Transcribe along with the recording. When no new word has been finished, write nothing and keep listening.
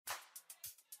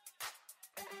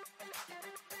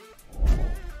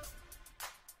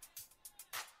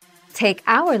Take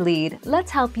our lead, let's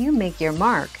help you make your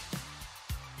mark.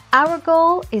 Our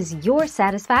goal is your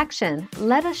satisfaction.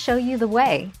 Let us show you the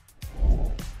way.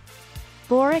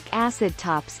 Boric acid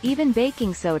tops even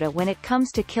baking soda when it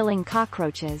comes to killing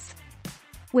cockroaches.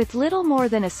 With little more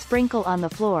than a sprinkle on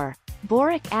the floor,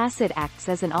 boric acid acts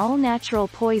as an all-natural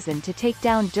poison to take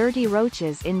down dirty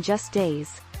roaches in just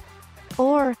days.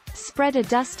 Or, spread a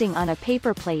dusting on a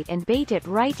paper plate and bait it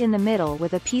right in the middle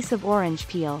with a piece of orange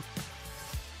peel.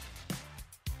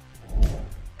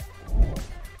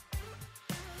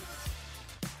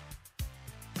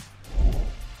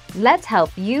 Let's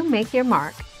help you make your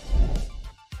mark.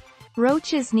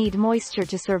 Roaches need moisture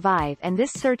to survive, and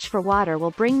this search for water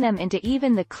will bring them into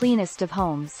even the cleanest of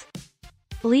homes.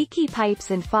 Leaky pipes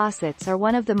and faucets are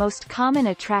one of the most common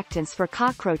attractants for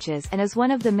cockroaches and is one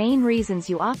of the main reasons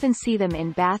you often see them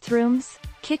in bathrooms,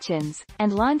 kitchens,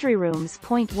 and laundry rooms.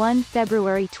 1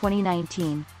 February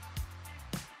 2019.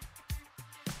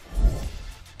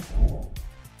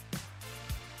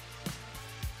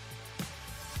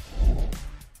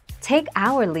 Take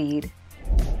our lead.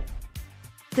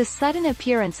 The sudden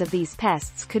appearance of these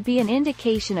pests could be an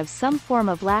indication of some form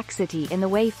of laxity in the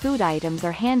way food items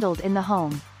are handled in the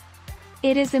home.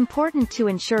 It is important to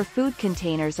ensure food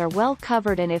containers are well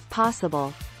covered and, if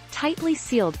possible, tightly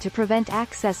sealed to prevent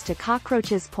access to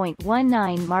cockroaches.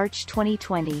 19 March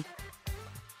 2020.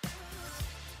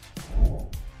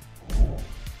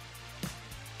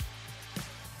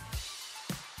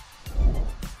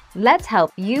 Let's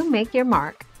help you make your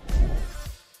mark.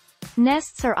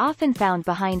 Nests are often found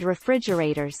behind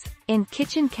refrigerators, in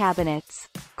kitchen cabinets,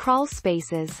 crawl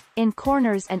spaces, in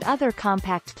corners and other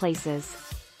compact places.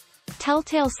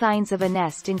 Telltale signs of a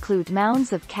nest include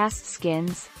mounds of cast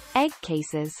skins, egg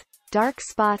cases, dark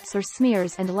spots or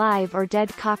smears, and live or dead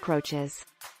cockroaches.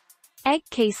 Egg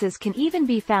cases can even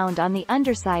be found on the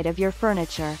underside of your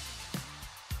furniture.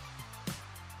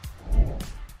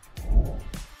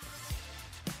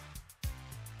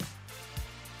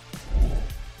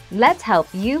 Let's help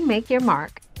you make your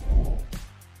mark.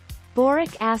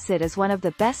 Boric acid is one of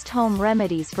the best home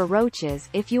remedies for roaches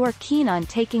if you are keen on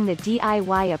taking the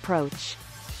DIY approach.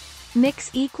 Mix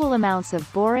equal amounts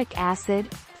of boric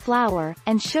acid, flour,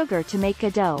 and sugar to make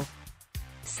a dough.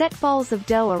 Set balls of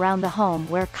dough around the home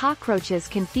where cockroaches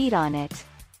can feed on it.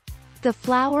 The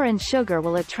flour and sugar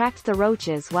will attract the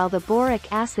roaches while the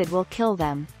boric acid will kill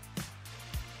them.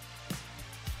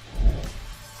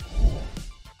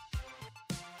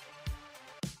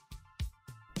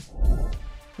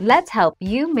 Let's help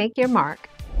you make your mark.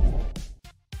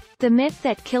 The myth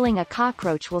that killing a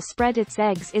cockroach will spread its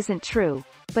eggs isn't true,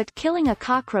 but killing a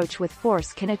cockroach with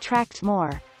force can attract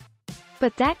more.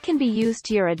 But that can be used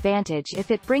to your advantage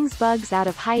if it brings bugs out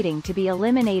of hiding to be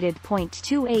eliminated.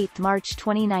 28 March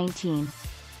 2019.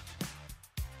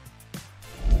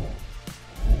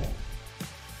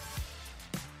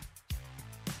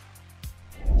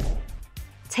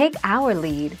 Take our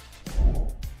lead.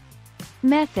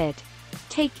 Method.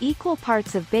 Take equal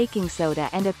parts of baking soda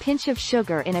and a pinch of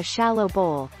sugar in a shallow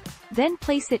bowl. Then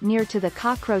place it near to the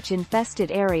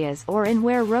cockroach-infested areas or in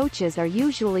where roaches are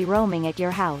usually roaming at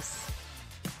your house.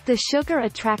 The sugar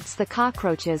attracts the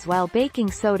cockroaches while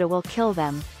baking soda will kill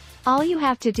them. All you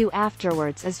have to do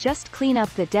afterwards is just clean up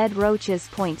the dead roaches.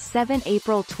 7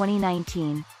 April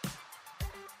 2019.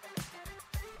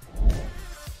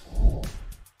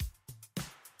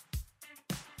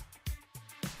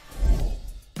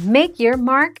 Make your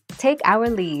mark, take our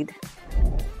lead.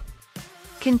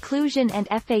 Conclusion and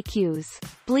FAQs.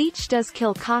 Bleach does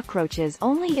kill cockroaches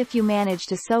only if you manage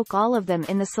to soak all of them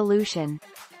in the solution.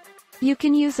 You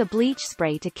can use a bleach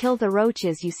spray to kill the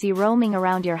roaches you see roaming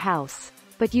around your house,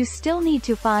 but you still need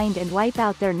to find and wipe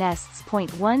out their nests.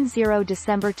 10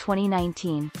 December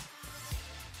 2019.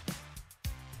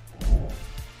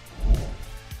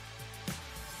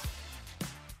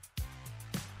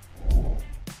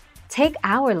 Take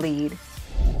our lead.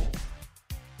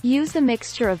 Use a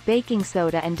mixture of baking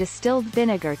soda and distilled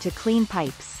vinegar to clean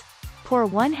pipes. Pour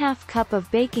 1/2 cup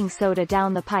of baking soda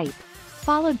down the pipe,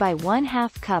 followed by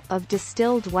 1/2 cup of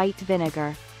distilled white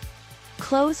vinegar.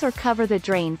 Close or cover the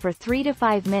drain for 3 to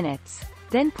 5 minutes,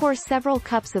 then pour several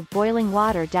cups of boiling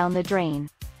water down the drain.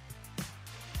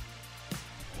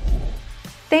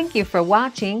 Thank you for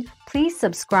watching. Please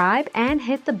subscribe and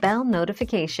hit the bell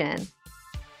notification.